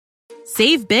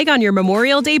Save big on your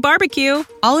Memorial Day barbecue,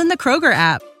 all in the Kroger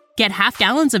app. Get half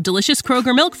gallons of delicious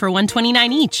Kroger milk for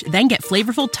 $1.29 each. Then get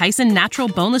flavorful Tyson natural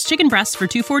boneless chicken breasts for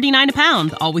 $2.49 a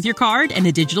pound, all with your card and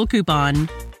a digital coupon.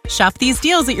 Shop these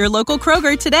deals at your local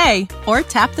Kroger today, or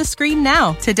tap the screen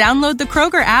now to download the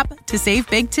Kroger app to save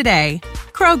big today.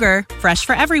 Kroger, fresh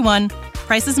for everyone.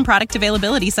 Prices and product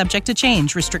availability subject to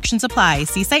change. Restrictions apply.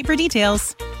 See site for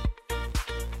details.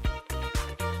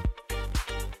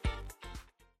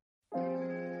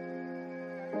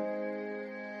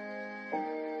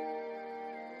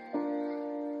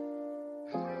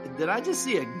 Did I just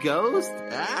see a ghost?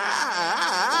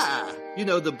 You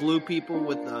know, the blue people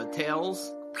with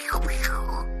tails?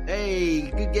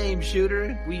 Hey, good game,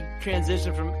 shooter. We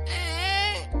transition from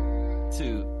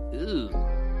to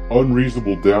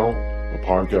Unreasonable Doubt, a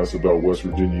podcast about West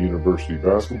Virginia University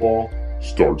basketball,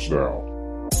 starts now.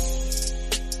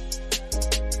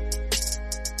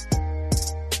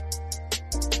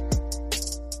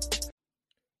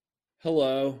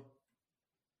 Hello.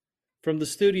 From the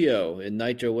studio in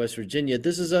Nitro, West Virginia,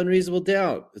 this is Unreasonable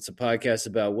Doubt. It's a podcast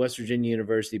about West Virginia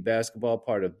University basketball,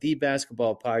 part of the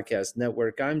Basketball Podcast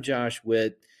Network. I'm Josh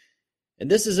Witt, and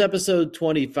this is episode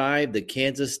 25, the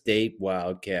Kansas State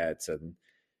Wildcats. And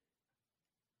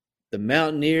the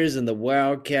Mountaineers and the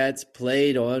Wildcats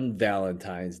played on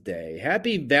Valentine's Day.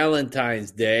 Happy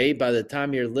Valentine's Day. By the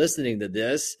time you're listening to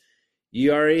this,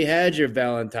 you already had your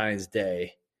Valentine's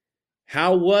Day.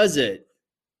 How was it?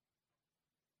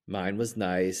 Mine was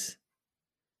nice.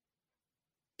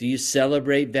 Do you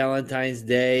celebrate Valentine's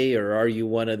Day, or are you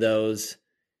one of those,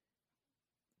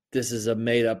 this is a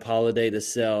made-up holiday to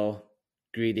sell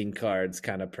greeting cards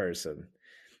kind of person?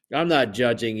 I'm not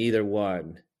judging either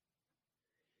one.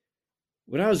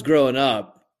 When I was growing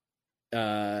up,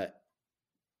 there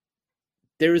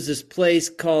was this place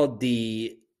called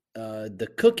the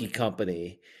Cookie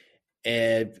Company,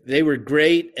 and they were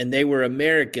great, and they were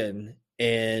American,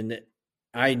 and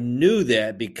I knew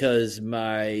that because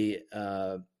my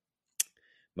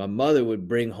mother would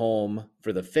bring home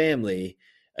for the family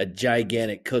a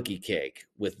gigantic cookie cake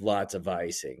with lots of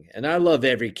icing. And I love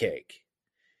every cake.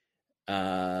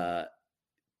 I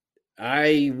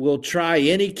will try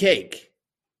any cake.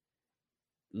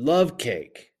 Love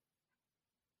cake.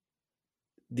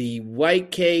 The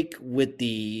white cake with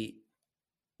the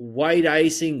white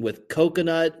icing with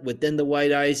coconut within the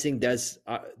white icing, that's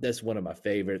one of my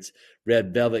favorites.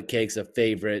 Red velvet cake's a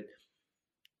favorite.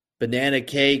 Banana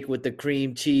cake with the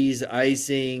cream cheese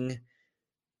icing,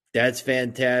 that's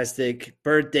fantastic.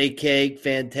 Birthday cake,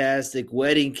 fantastic.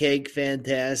 Wedding cake,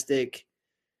 fantastic.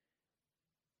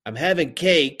 I'm having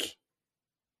cake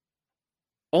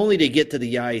only to get to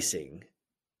the icing.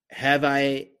 Have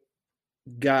I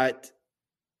got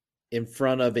in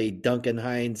front of a Duncan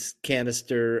Hines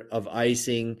canister of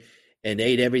icing and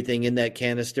ate everything in that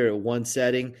canister at one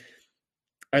setting?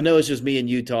 I know it's just me and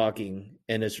you talking,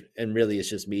 and really it's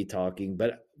just me talking,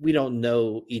 but we don't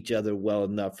know each other well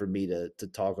enough for me to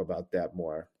talk about that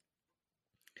more.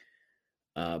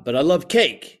 But I love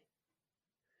cake.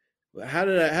 How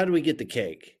did we get the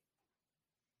cake?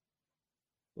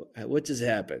 What just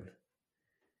happened?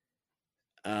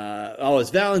 It's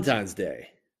Valentine's Day.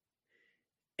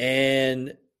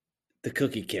 And the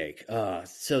cookie cake.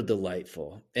 So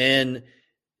delightful. And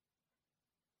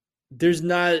there's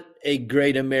not a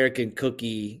great American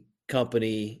cookie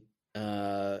company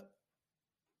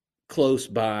close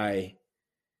by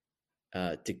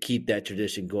to keep that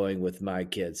tradition going with my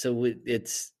kids. So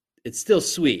it's still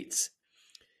sweets,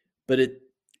 but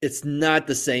it's not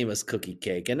the same as cookie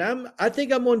cake. And I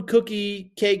think I'm on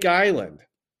Cookie Cake Island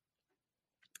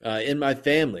in my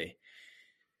family.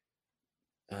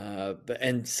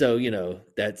 And so, you know,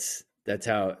 that's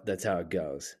how it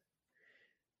goes.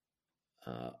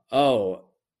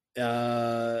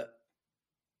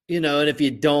 You know, and if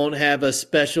you don't have a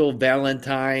special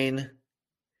Valentine,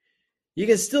 you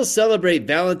can still celebrate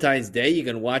Valentine's Day. You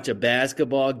can watch a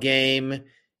basketball game.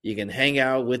 You can hang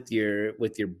out with your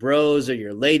bros or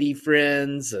your lady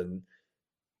friends and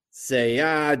say,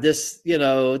 this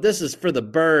is for the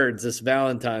birds, this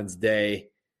Valentine's Day.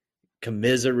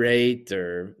 Commiserate,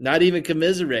 or not even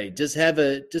commiserate. Just have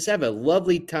a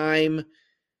lovely time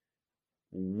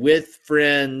with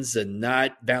friends and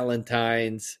not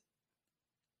Valentine's.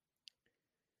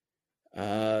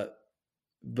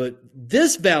 But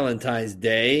this Valentine's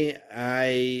Day,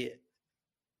 I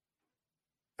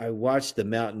watched the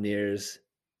Mountaineers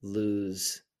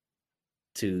lose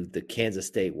to the Kansas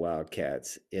State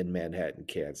Wildcats in Manhattan,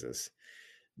 Kansas.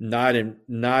 Not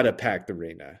a packed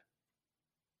arena.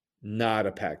 Not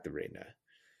a packed arena.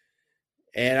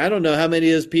 And I don't know how many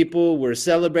of those people were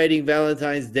celebrating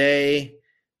Valentine's Day.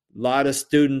 A lot of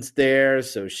students there,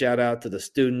 so shout out to the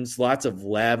students. Lots of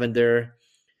lavender.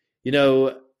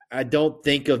 I don't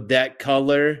think of that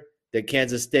color that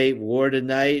Kansas State wore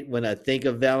tonight when I think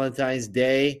of Valentine's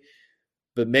Day,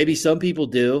 but maybe some people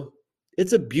do.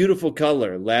 It's a beautiful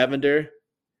color, lavender,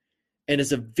 and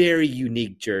it's a very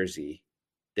unique jersey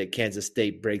that Kansas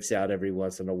State breaks out every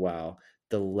once in a while,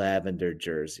 the lavender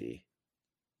jersey.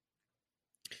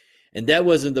 And that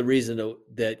wasn't the reason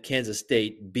that Kansas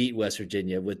State beat West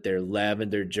Virginia with their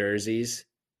lavender jerseys.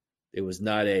 It was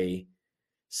not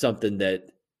something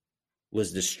that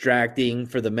was distracting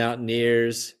for the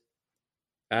Mountaineers.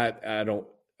 I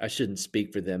shouldn't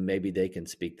speak for them. Maybe they can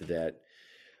speak to that.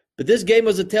 But this game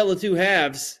was a tale of two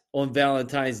halves on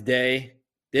Valentine's Day.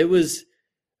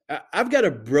 I've got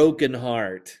a broken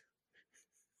heart.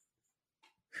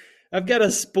 I've got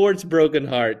a sports broken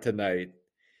heart tonight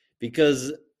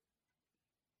because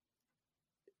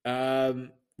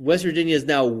West Virginia is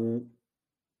now,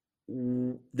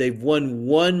 they've won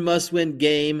one must-win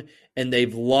game and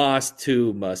they've lost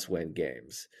two must-win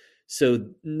games. So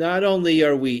not only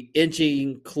are we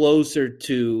inching closer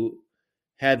to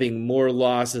having more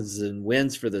losses than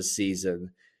wins for the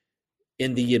season,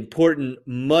 in the important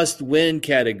must-win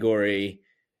category,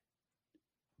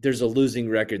 there's a losing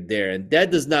record there. And that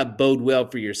does not bode well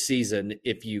for your season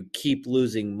if you keep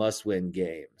losing must-win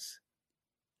games.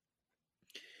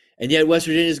 And yet West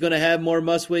Virginia is going to have more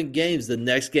must-win games. The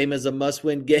next game is a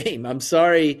must-win game. I'm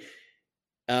sorry.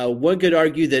 One could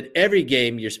argue that every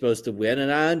game you're supposed to win,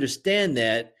 and I understand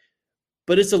that,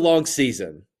 but it's a long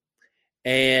season.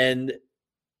 And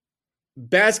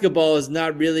basketball is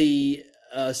not really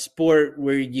a sport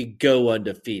where you go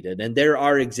undefeated. And there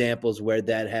are examples where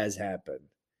that has happened.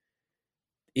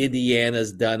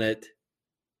 Indiana's done it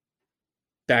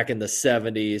back in the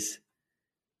 70s.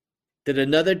 Did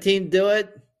another team do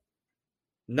it?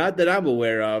 Not that I'm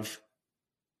aware of.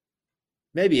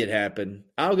 Maybe it happened.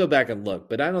 I'll go back and look,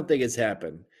 but I don't think it's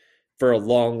happened for a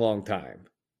long, long time.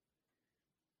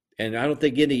 And I don't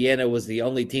think Indiana was the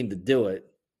only team to do it.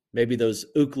 Maybe those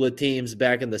UCLA teams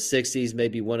back in the 60s,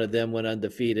 maybe one of them went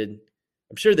undefeated.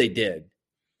 I'm sure they did.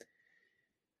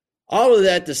 All of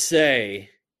that to say,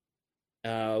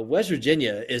 West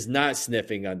Virginia is not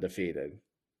sniffing undefeated.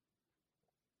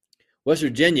 West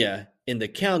Virginia, in the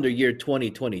calendar year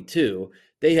 2022,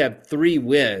 they have 3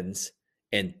 wins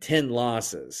and 10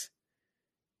 losses.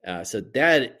 So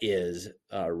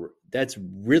that's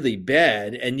really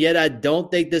bad. And yet I don't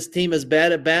think this team is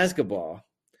bad at basketball.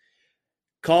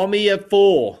 Call me a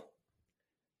fool.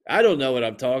 I don't know what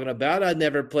I'm talking about. I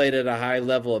never played at a high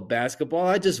level of basketball.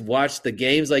 I just watched the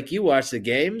games like you watch the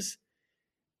games.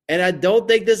 And I don't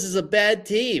think this is a bad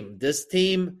team. This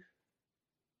team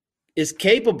is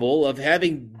capable of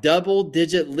having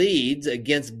double-digit leads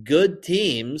against good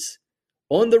teams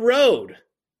on the road,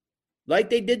 like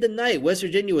they did tonight. West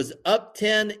Virginia was up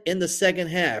 10 in the second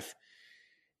half.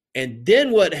 And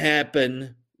then what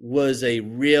happened was a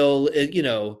real,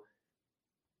 to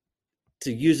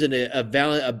use a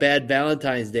bad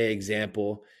Valentine's Day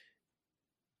example,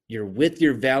 you're with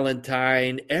your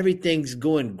Valentine, everything's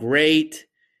going great,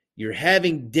 you're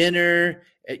having dinner,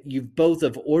 you both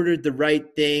have ordered the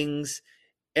right things,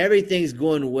 everything's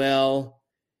going well,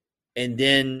 and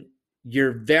then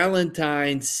your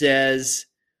Valentine says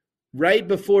right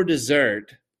before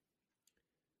dessert,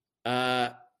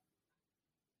 I've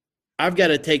got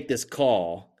to take this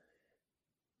call.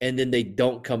 And then they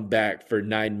don't come back for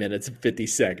 9 minutes and 50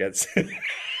 seconds.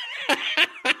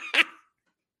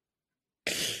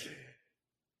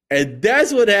 And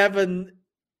that's what happened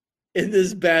in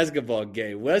this basketball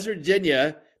game. West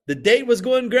Virginia, the date was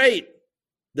going great.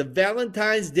 The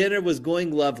Valentine's dinner was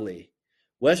going lovely.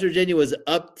 West Virginia was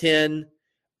up 10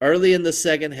 early in the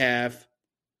second half.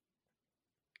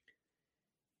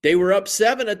 They were up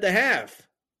 7 at the half.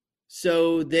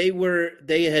 So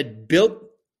they had built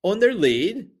on their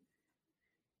lead,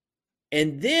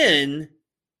 and then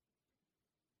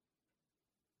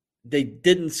they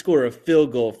didn't score a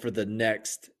field goal for the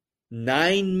next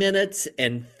 9 minutes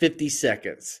and 50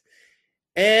 seconds.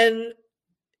 And,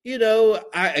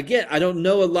 I don't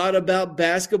know a lot about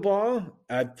basketball.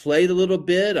 I've played a little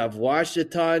bit. I've watched a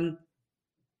ton.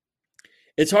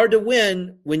 It's hard to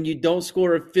win when you don't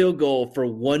score a field goal for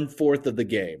 1/4 of the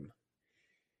game.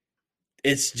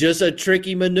 It's just a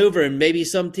tricky maneuver, and maybe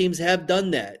some teams have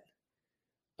done that.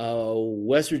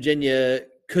 West Virginia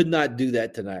could not do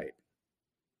that tonight.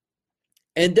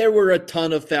 And there were a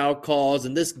ton of foul calls,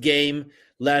 and this game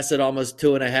lasted almost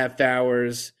 2.5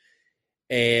 hours.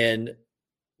 And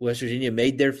West Virginia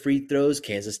made their free throws.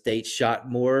 Kansas State shot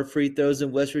more free throws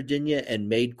than West Virginia and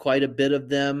made quite a bit of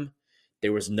them.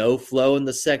 There was no flow in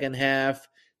the second half.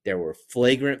 There were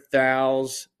flagrant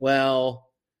fouls. Well,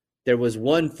 there was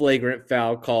one flagrant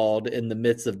foul called in the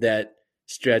midst of that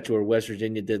stretch where West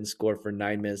Virginia didn't score for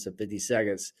 9 minutes and 50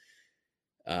 seconds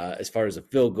as far as a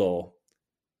field goal.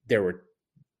 There were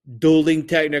dueling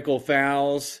technical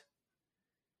fouls,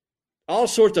 all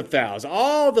sorts of fouls.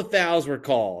 All the fouls were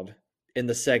called in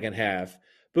the second half.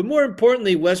 But more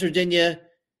importantly, West Virginia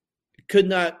could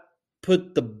not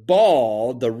put the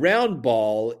ball, the round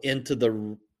ball, into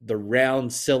the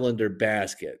round cylinder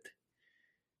basket.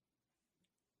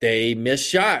 They missed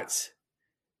shots.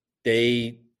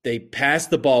 They passed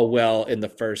the ball well in the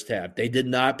first half. They did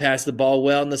not pass the ball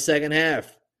well in the second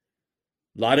half.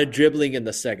 A lot of dribbling in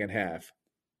the second half.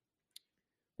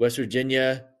 West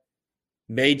Virginia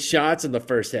made shots in the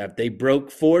first half. They broke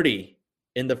 40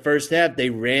 in the first half. They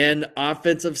ran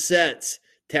offensive sets.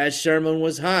 Taz Sherman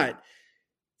was hot.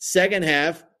 Second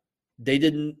half, they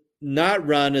did not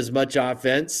run as much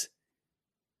offense.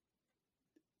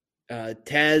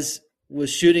 Taz was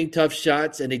shooting tough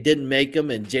shots, and he didn't make them,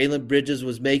 and Jalen Bridges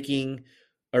was taking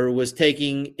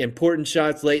important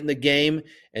shots late in the game,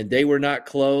 and they were not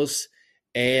close.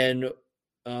 And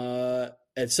at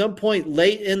some point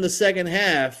late in the second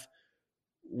half,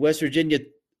 West Virginia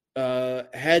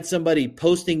had somebody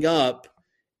posting up,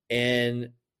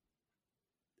 and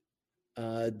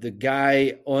the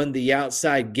guy on the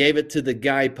outside gave it to the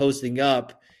guy posting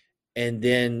up, and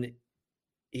then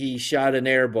he shot an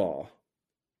air ball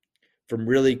from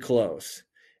really close.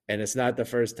 And it's not the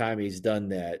first time he's done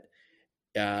that.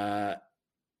 And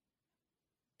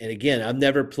again, I've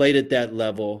never played at that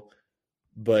level,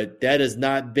 but that has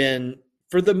not been,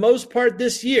 for the most part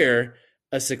this year,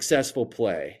 a successful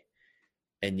play.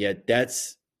 And yet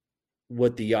that's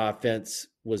what the offense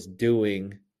was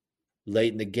doing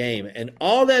late in the game. And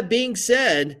all that being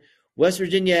said, West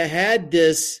Virginia had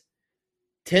this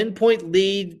 10-point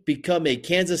lead become a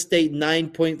Kansas State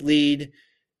 9-point lead,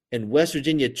 and West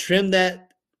Virginia trimmed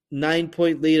that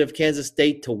 9-point lead of Kansas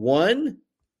State to 1.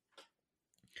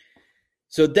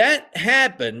 So that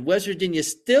happened. West Virginia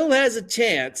still has a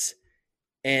chance.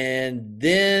 And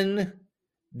then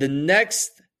the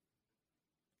next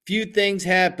few things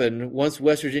happened once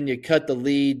West Virginia cut the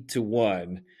lead to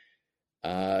 1.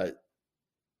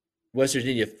 West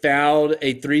Virginia fouled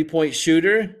a 3-point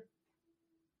shooter,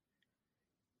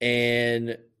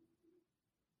 and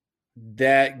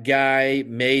that guy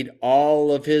made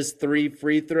all of his 3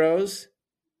 free throws.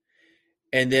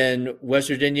 And then West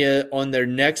Virginia, on their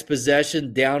next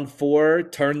possession, down 4,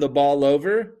 turned the ball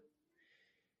over.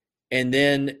 And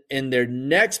then in their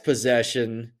next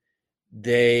possession,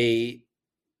 they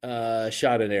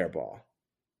shot an air ball.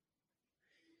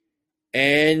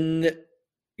 And,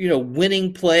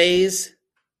 winning plays,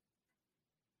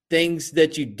 things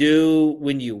that you do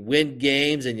when you win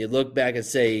games and you look back and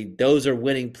say, those are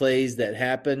winning plays that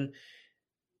happen.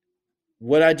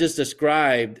 What I just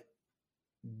described,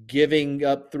 giving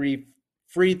up 3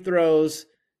 free throws,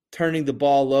 turning the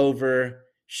ball over,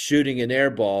 shooting an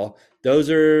air ball,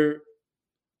 it's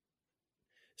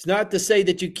not to say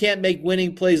that you can't make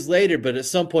winning plays later, but at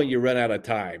some point you run out of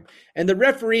time. And the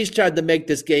referees tried to make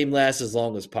this game last as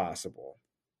long as possible.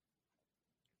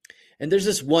 And there's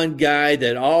this one guy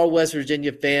that all West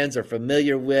Virginia fans are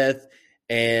familiar with,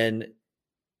 and,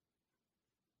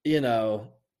 I'm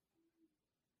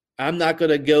not going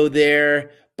to go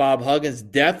there. Bob Huggins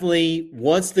definitely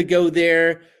wants to go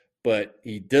there, but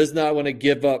he does not want to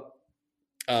give up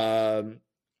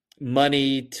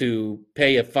money to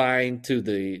pay a fine to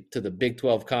the Big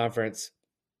 12 Conference.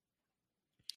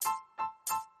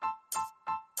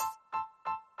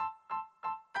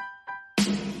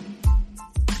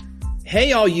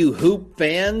 Hey, all you hoop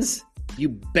fans, you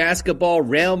basketball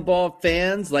round ball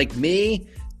fans like me.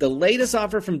 The latest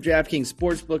offer from DraftKings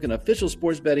Sportsbook, an official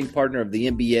sports betting partner of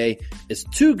the NBA, is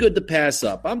too good to pass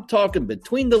up. I'm talking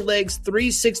between the legs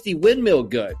 360 windmill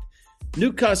good.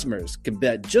 New customers can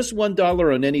bet just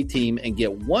 $1 on any team and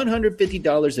get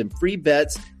 $150 in free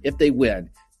bets if they win.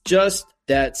 Just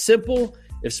that simple.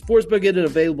 If Sportsbook isn't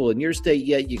available in your state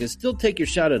yet, you can still take your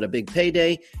shot at a big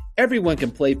payday. Everyone can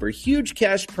play for huge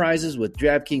cash prizes with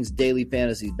DraftKings Daily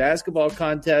Fantasy Basketball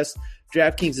Contest.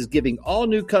 DraftKings is giving all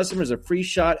new customers a free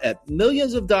shot at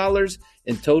millions of dollars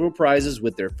in total prizes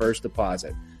with their first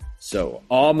deposit. So,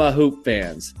 all my hoop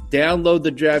fans, download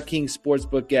the DraftKings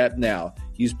Sportsbook app now.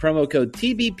 Use promo code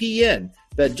TBPN.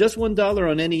 Bet just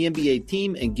 $1 on any NBA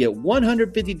team and get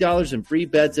 $150 in free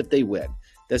bets if they win.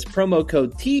 That's promo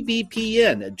code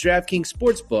TBPN at DraftKings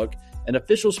Sportsbook, an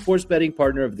official sports betting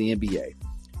partner of the NBA.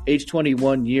 age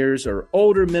 21 years or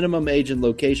older. Minimum age and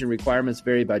location requirements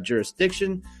vary by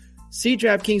jurisdiction. See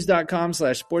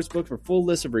DraftKings.com/sportsbook for full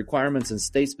list of requirements and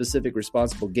state-specific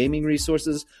responsible gaming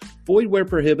resources. Void where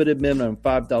prohibited. Minimum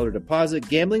 $5 deposit.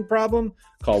 Gambling problem?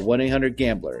 Call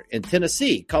 1-800-GAMBLER. In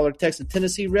Tennessee, call or text the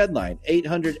Tennessee Red Line,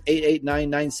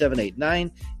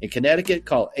 800-889-9789. In Connecticut,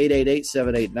 call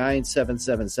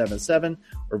 888-789-7777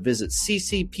 or visit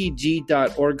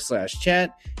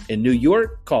ccpg.org/chat. In New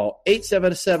York, call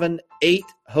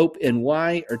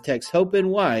 877-8-HOPE-NY or text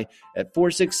HOPE-NY at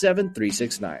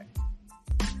 467-369.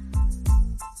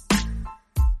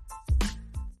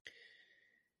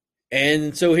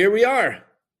 And so here we are.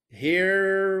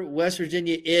 Here West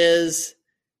Virginia is.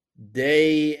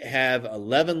 They have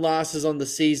 11 losses on the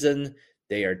season.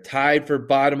 They are tied for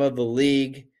bottom of the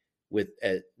league with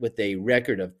a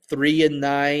record of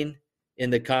 3-9 in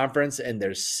the conference, and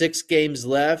there's 6 games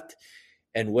left.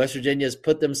 And West Virginia has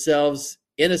put themselves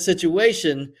in a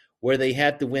situation where they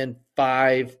have to win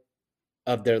 5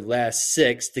 of their last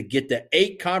 6 to get to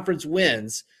 8 conference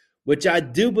wins, which I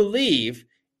do believe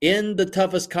in the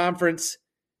toughest conference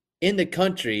in the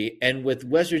country, and with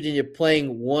West Virginia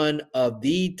playing one of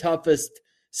the toughest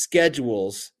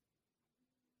schedules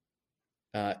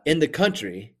in the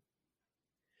country,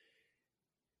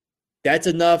 that's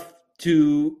enough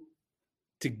to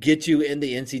get you in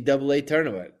the NCAA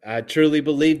tournament. I truly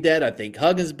believe that. I think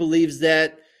Huggins believes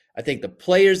that. I think the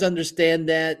players understand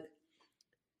that.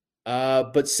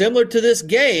 But similar to this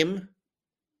game,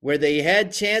 where they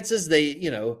had chances,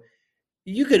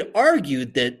 you could argue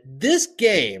that this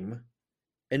game,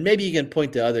 and maybe you can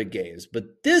point to other games,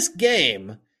 but this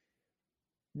game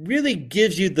really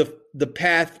gives you the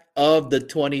path of the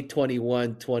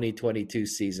 2021-2022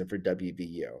 season for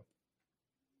WVU.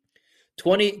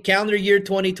 Calendar year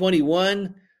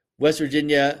 2021, West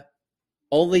Virginia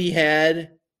only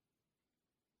had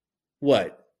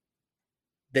what?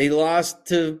 They lost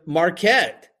to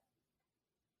Marquette.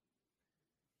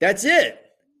 That's it.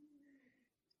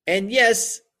 And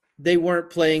yes, they weren't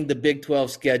playing the Big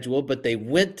 12 schedule, but they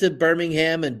went to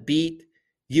Birmingham and beat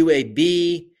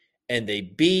UAB, and they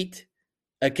beat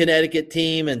a Connecticut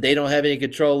team, and they don't have any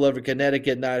control over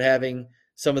Connecticut not having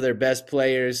some of their best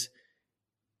players.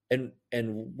 And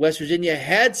West Virginia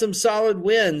had some solid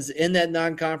wins in that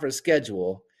non-conference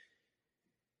schedule.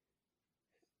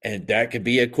 And that could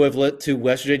be equivalent to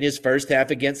West Virginia's first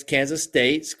half against Kansas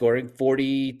State, scoring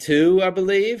 42, I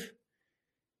believe.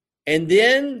 And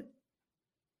then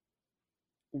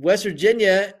West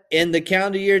Virginia in the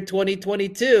calendar year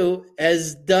 2022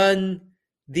 has done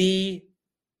the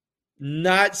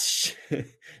not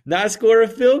score a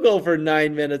field goal for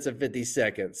 9 minutes and 50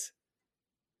 seconds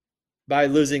by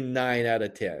losing 9 out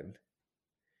of 10.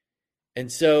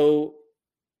 And so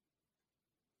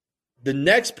the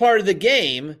next part of the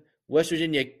game, West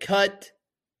Virginia cut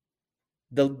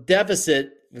the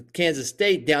deficit with Kansas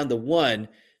State down to 1.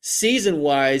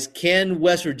 Season-wise, can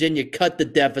West Virginia cut the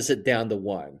deficit down to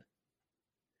 1?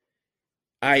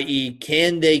 I.e.,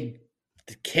 can they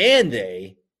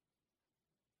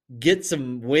get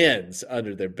some wins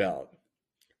under their belt?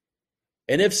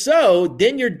 And if so,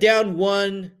 then you're down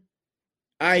 1,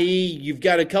 i.e., you've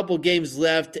got a couple games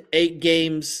left, 8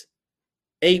 games,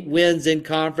 8 wins in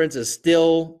conference is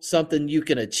still something you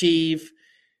can achieve.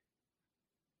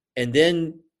 And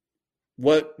then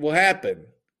what will happen?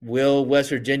 Will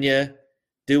West Virginia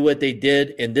do what they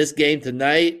did in this game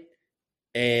tonight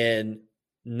and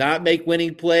not make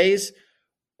winning plays?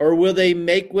 Or will they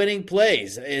make winning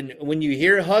plays? And when you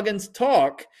hear Huggins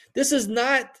talk, this is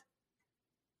not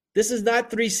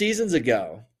 3 seasons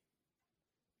ago.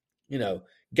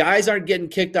 Guys aren't getting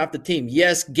kicked off the team.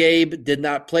 Yes, Gabe did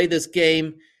not play this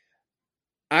game.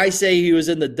 I say he was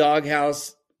in the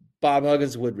doghouse. Bob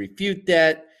Huggins would refute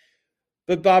that.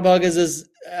 But Bob Huggins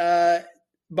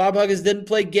didn't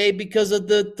play Gabe because of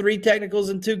the 3 technicals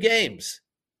in 2 games.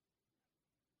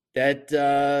 That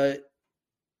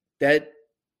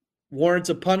warrants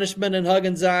a punishment in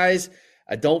Huggins' eyes.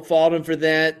 I don't fault him for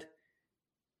that.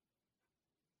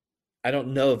 I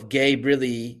don't know if Gabe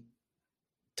really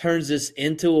turns this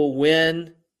into a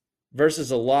win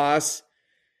versus a loss,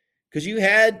 because you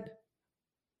had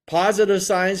positive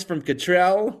signs from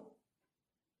Cottrell.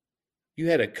 You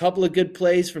had a couple of good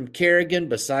plays from Kerrigan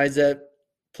besides that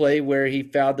play where he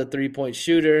fouled the 3-point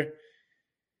shooter.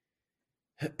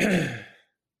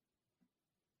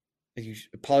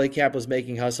 Polycap was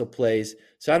making hustle plays.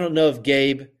 So I don't know if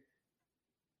Gabe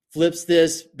flips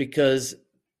this, because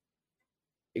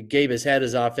Gabe has had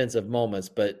his offensive moments,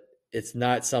 but it's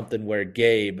not something where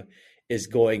Gabe is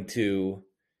going to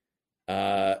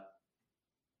I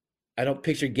don't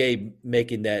picture Gabe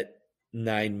making that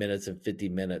 9 minutes and 50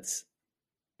 minutes.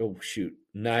 Oh, shoot.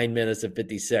 9 minutes and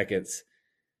 50 seconds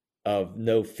of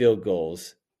no field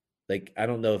goals. Like, I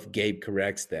don't know if Gabe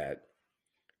corrects that.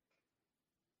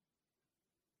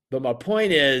 But my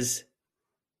point is,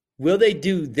 will they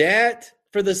do that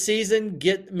for the season?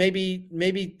 Get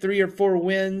maybe 3 or 4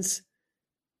 wins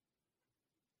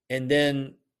and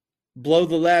then blow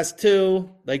the last 2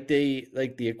 like the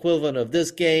equivalent of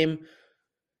this game?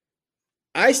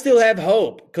 I still have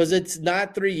hope because it's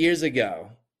not 3 years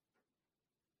ago.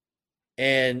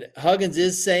 And Huggins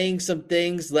is saying some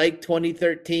things like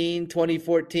 2013,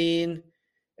 2014,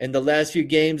 and the last few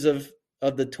games of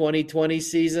the 2020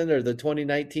 season or the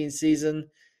 2019 season,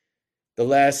 the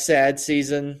last sad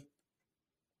season,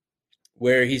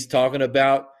 where he's talking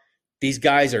about these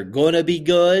guys are going to be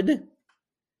good.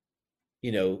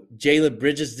 You know, Jalen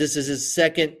Bridges, this is his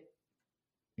second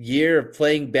year of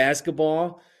playing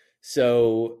basketball.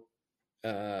 So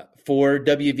for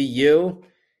WVU,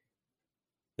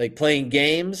 like playing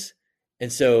games. And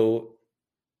so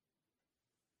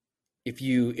if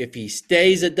he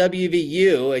stays at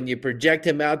WVU and you project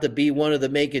him out to be one of the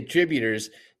main contributors,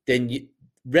 then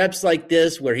reps like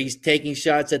this where he's taking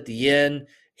shots at the end,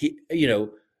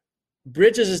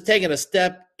 Bridges is taking a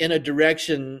step in a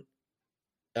direction,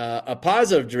 a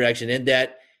positive direction, in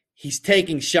that he's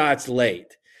taking shots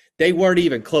late. They weren't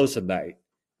even close tonight,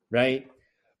 right?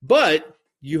 But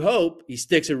you hope he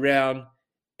sticks around,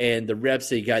 and the reps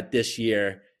that he got this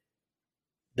year,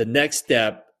 the next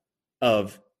step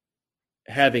of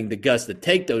having the guts to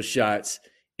take those shots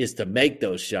is to make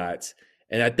those shots.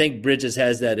 And I think Bridges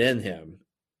has that in him.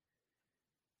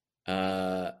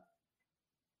 But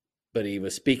he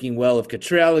was speaking well of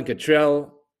Cottrell, and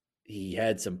Cottrell, he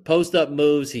had some post-up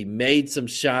moves. He made some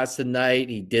shots tonight.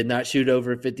 He did not shoot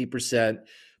over 50%,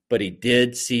 but he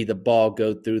did see the ball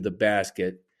go through the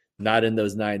basket, not in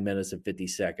those 9 minutes and 50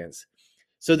 seconds.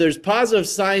 So there's positive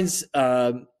signs.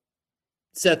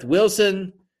 Seth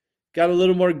Wilson got a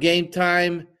little more game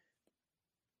time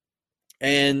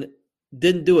and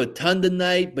didn't do a ton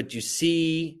tonight, but you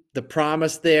see the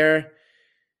promise there.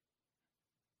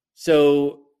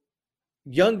 So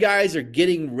young guys are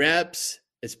getting reps.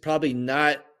 It's probably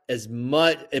not as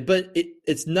much, but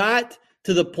it's not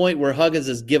to the point where Huggins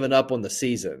has given up on the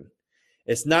season.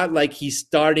 It's not like he's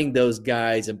starting those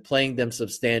guys and playing them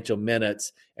substantial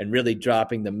minutes and really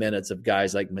dropping the minutes of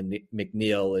guys like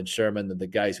McNeil and Sherman and the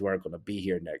guys who aren't going to be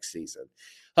here next season.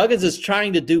 Huggins is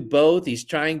trying to do both. He's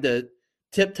trying to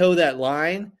tiptoe that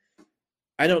line.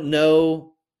 I don't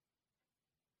know.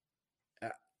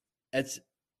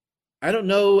 I don't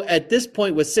know at this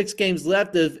point with 6 games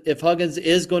left if Huggins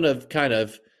is going to kind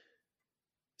of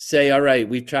say, all right,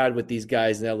 we've tried with these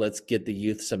guys, now let's get the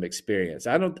youth some experience.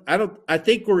 I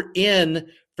think we're in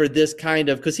for this kind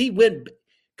of, because he went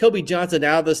Kobe Johnson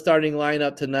out of the starting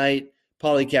lineup tonight,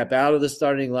 Polycap out of the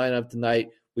starting lineup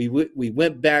tonight. We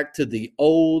went back to the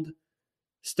old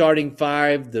starting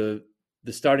 5, the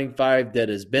starting 5 that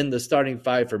has been the starting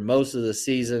 5 for most of the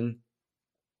season.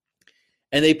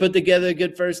 And they put together a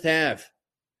good first half.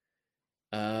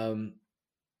 You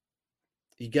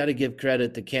got to give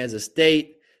credit to Kansas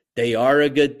State. They are a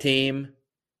good team.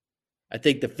 I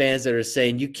think the fans that are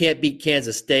saying you can't beat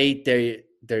Kansas State, they're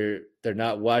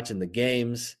not watching the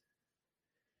games.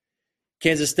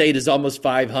 Kansas State is almost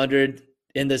 500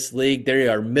 in this league. They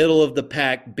are middle of the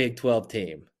pack Big 12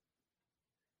 team.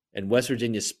 And West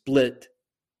Virginia split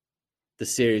the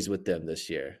series with them this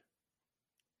year.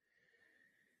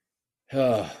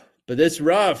 Oh, but it's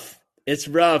rough. It's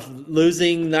rough.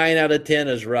 Losing 9 out of 10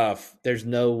 is rough. There's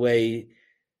no way,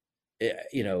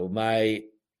 and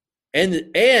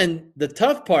the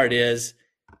tough part is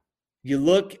you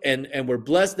look and we're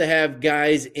blessed to have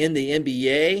guys in the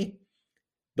NBA,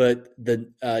 but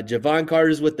the Javon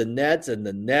Carter's with the Nets, and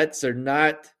the Nets are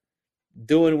not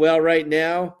doing well right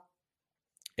now.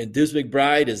 And Deuce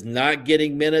McBride is not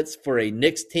getting minutes for a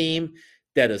Knicks team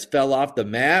that has fell off the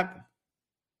map.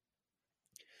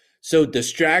 So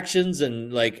distractions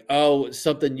and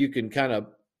something you can kind of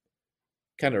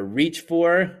reach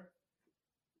for,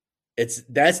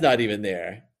 that's not even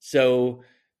there. So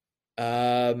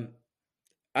I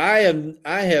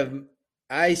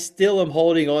still am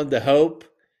holding on to hope.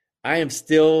 I am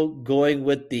still going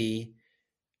with the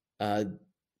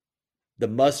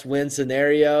must-win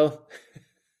scenario.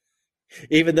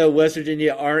 Even though West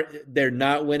Virginia they're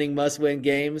not winning must-win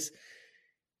games.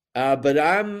 But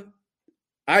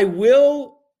I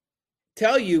will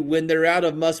tell you when they're out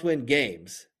of must-win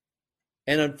games.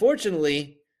 And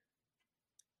unfortunately,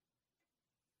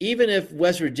 even if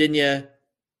West Virginia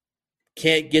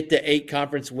can't get to 8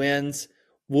 conference wins,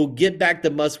 will get back to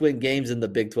must-win games in the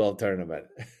Big 12 tournament.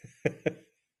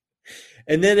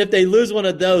 And then if they lose one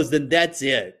of those, then that's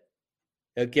it.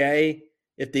 Okay?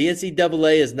 If the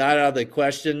NCAA is not out of the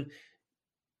question,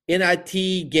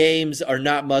 NIT games are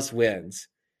not must-wins.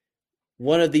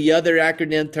 One of the other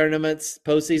acronym tournaments,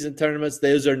 postseason tournaments,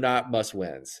 those are not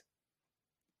must-wins.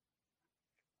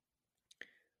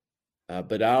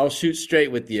 But I'll shoot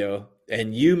straight with you.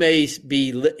 And you may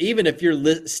be, even if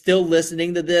you're still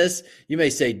listening to this, you may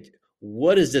say,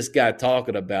 what is this guy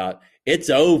talking about? It's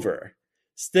over.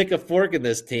 Stick a fork in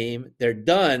this team. They're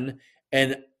done.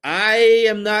 And I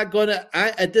am not going to,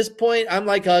 at this point, I'm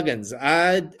like Huggins.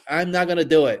 I'm not going to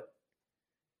do it.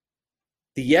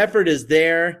 The effort is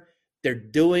there.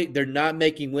 They're not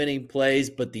making winning plays,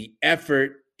 but the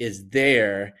effort is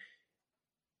there.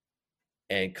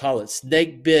 And call it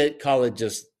snake bit, call it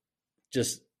just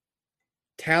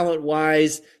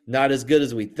talent-wise, not as good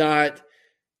as we thought.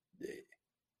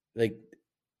 Like,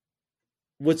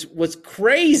 what's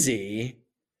crazy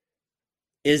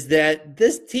is that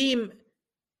this team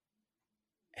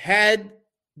had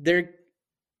their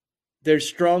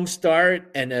strong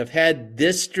start and have had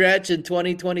this stretch in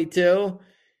 2022,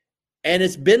 and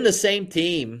it's been the same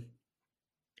team.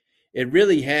 It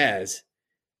really has.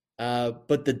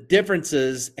 But the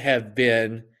differences have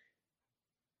been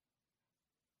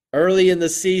early in the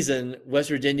season, West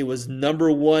Virginia was number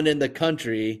 1 in the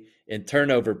country in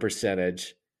turnover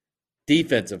percentage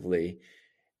defensively.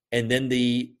 And then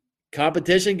the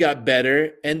competition got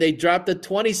better and they dropped to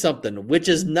 20-something, which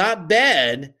is not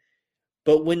bad.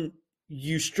 But when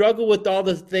you struggle with all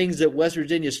the things that West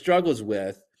Virginia struggles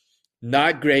with,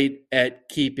 not great at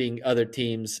keeping other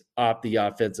teams off the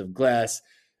offensive glass,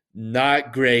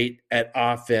 not great at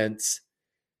offense,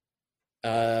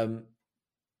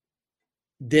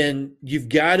 then you've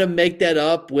got to make that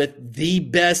up with the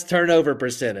best turnover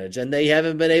percentage, and they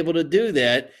haven't been able to do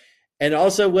that. And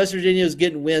also West Virginia is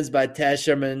getting wins by Taz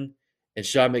Sherman and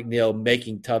Sean McNeil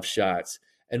making tough shots.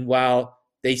 And while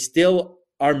they still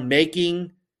are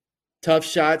making tough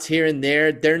shots here and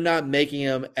there, they're not making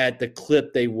them at the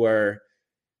clip they were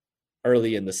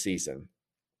early in the season.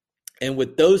 And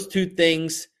with those two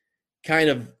things kind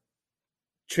of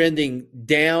trending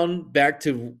down back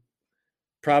to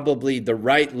probably the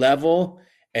right level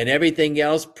and everything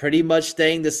else pretty much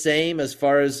staying the same as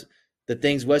far as the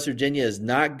things West Virginia is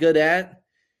not good at,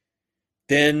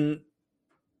 then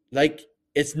like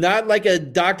it's not like a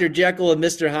Dr. Jekyll and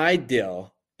Mr. Hyde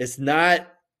deal. It's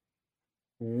not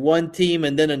one team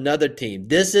and then another team.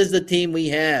 This is the team we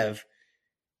have.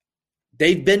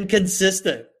 They've been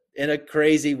consistent in a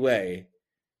crazy way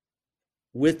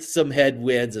with some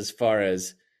headwinds as far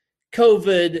as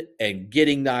COVID and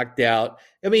getting knocked out.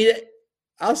 I mean,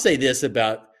 I'll say this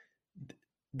about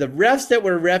the refs that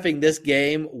were reffing this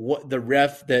game, the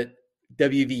ref that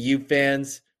WVU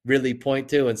fans really point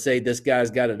to and say this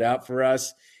guy's got it out for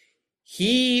us.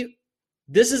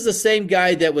 This is the same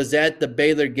guy that was at the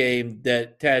Baylor game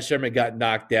that Taz Sherman got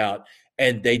knocked out,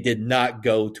 and they did not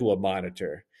go to a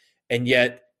monitor. And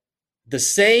yet the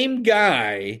same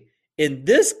guy in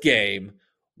this game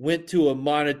went to a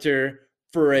monitor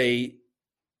for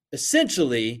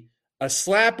essentially a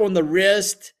slap on the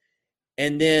wrist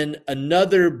and then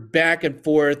another back and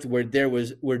forth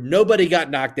where nobody got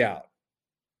knocked out.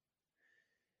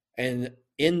 And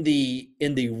in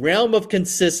the realm of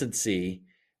consistency,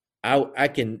 I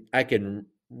can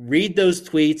read those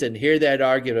tweets and hear that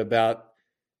argument about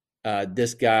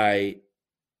this guy.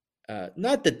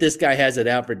 Not that this guy has it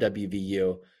out for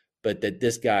WVU, but that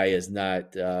this guy is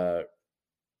not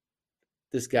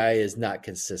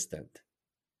consistent.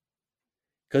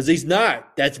 Because he's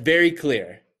not. That's very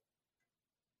clear.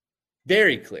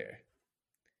 Very clear.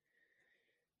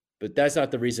 But that's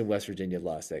not the reason West Virginia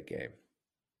lost that game.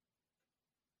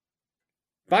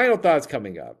 Final thoughts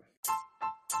coming up.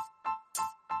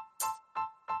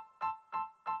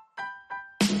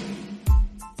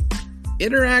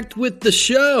 Interact with the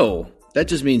show. That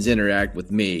just means interact with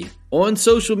me on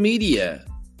social media.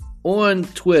 On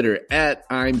Twitter at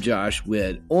I'm Josh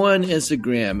Witt, on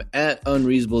Instagram at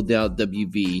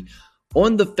UnreasonableDoubtWV,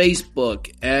 on the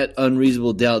Facebook at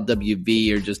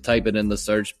UnreasonableDoubtWV, or just type it in the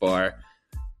search bar.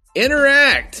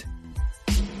 Interact!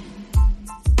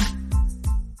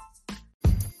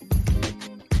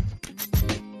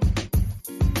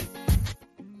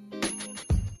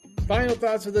 Final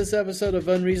thoughts for this episode of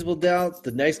Unreasonable Doubt.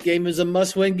 The next game is a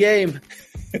must-win game.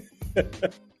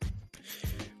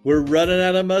 We're running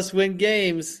out of must-win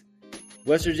games.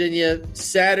 West Virginia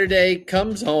Saturday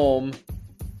comes home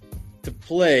to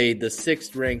play the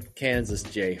 6th-ranked Kansas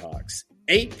Jayhawks.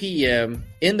 8 p.m.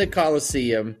 in the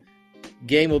Coliseum.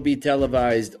 Game will be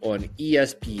televised on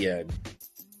ESPN.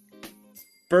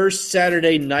 First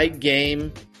Saturday night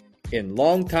game in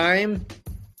long time.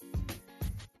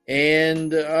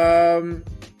 And,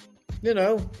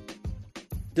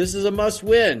 this is a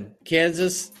must-win.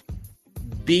 Kansas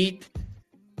beat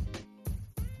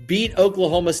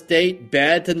Oklahoma State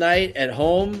bad tonight at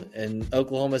home, and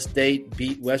Oklahoma State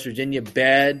beat West Virginia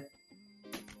bad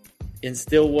in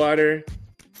Stillwater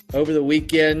over the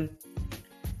weekend.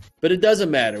 But it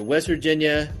doesn't matter. West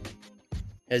Virginia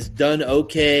has done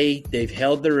okay. They've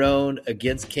held their own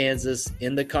against Kansas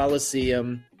in the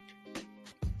Coliseum.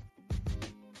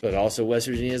 But also West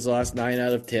Virginia's lost 9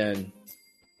 out of 10.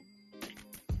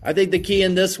 I think the key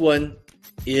in this one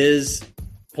is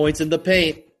points in the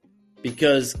paint,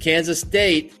 because Kansas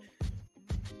State,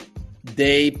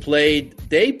 they played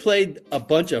a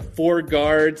bunch of 4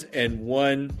 guards and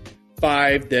 1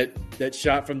 5 that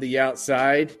shot from the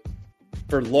outside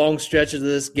for long stretches of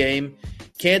this game.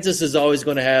 Kansas is always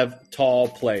going to have tall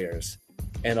players,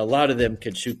 and a lot of them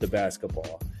can shoot the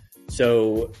basketball.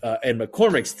 So, and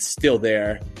McCormick's still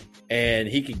there, and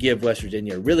he could give West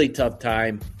Virginia a really tough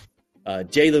time.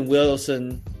 Jalen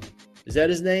Wilson, is that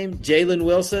his name? Jalen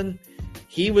Wilson.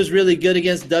 He was really good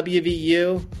against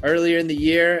WVU earlier in the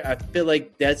year. I feel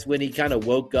like that's when he kind of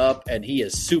woke up, and he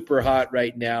is super hot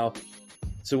right now.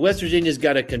 So West Virginia's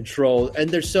got to control, and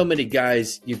there's so many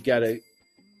guys you've got to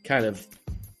kind of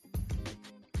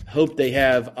hope they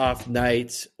have off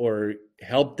nights or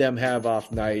help them have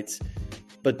off nights.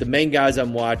 But the main guys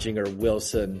I'm watching are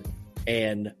Wilson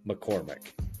and McCormick.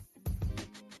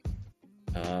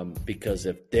 Because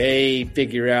if they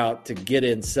figure out to get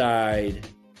inside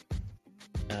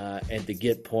and to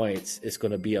get points, it's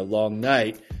going to be a long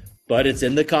night. But it's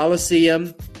in the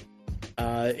Coliseum.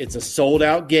 It's a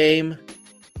sold-out game.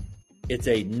 It's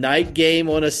a night game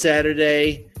on a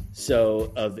Saturday.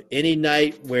 So of any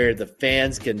night where the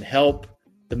fans can help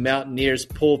the Mountaineers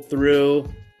pull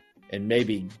through and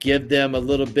maybe give them a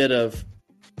little bit of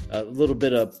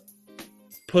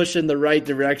push in the right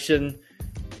direction,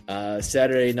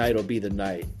 Saturday night will be the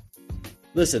night.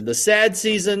 Listen, the sad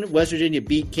season, West Virginia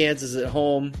beat Kansas at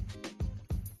home.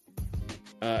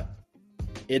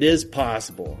 It is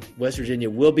possible. West Virginia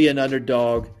will be an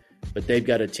underdog, but they've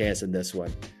got a chance in this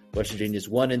one. West Virginia's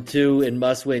 1-2 in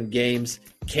must-win games.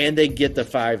 Can they get to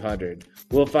 500?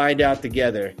 We'll find out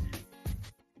together.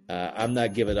 I'm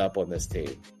not giving up on this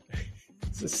team.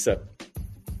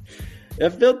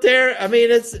 Phil Terra,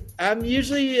 I'm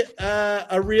usually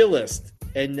a realist,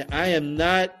 and I am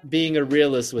not being a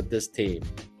realist with this team.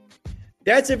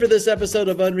 That's it for this episode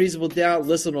of Unreasonable Doubt.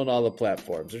 Listen on all the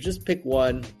platforms, or just pick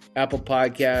one. Apple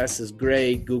Podcasts is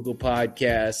great. Google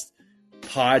Podcasts,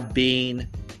 Podbean,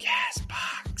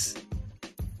 Castbox.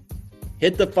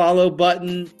 Hit the follow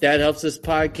button. That helps this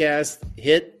podcast.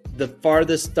 Hit the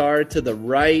farthest star to the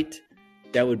right.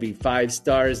 That would be 5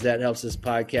 stars. That helps this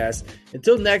podcast.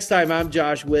 Until next time, I'm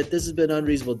Josh Witt. This has been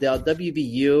Unreasonable Doubt,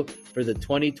 WVU, for the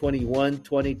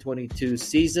 2021-2022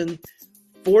 season.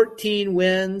 14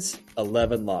 wins,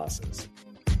 11 losses.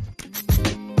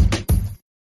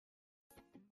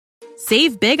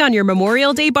 Save big on your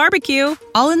Memorial Day barbecue,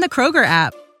 all in the Kroger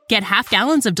app. Get half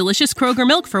gallons of delicious Kroger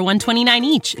milk for $1.29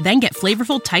 each. Then get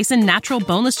flavorful Tyson natural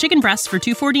boneless chicken breasts for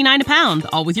 $2.49 a pound,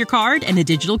 all with your card and a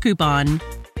digital coupon.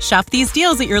 Shop these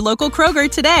deals at your local Kroger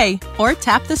today, or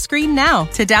tap the screen now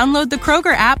to download the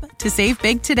Kroger app to save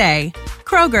big today.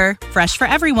 Kroger, fresh for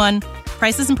everyone.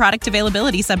 Prices and product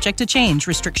availability subject to change.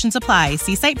 Restrictions apply.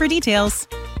 See site for details.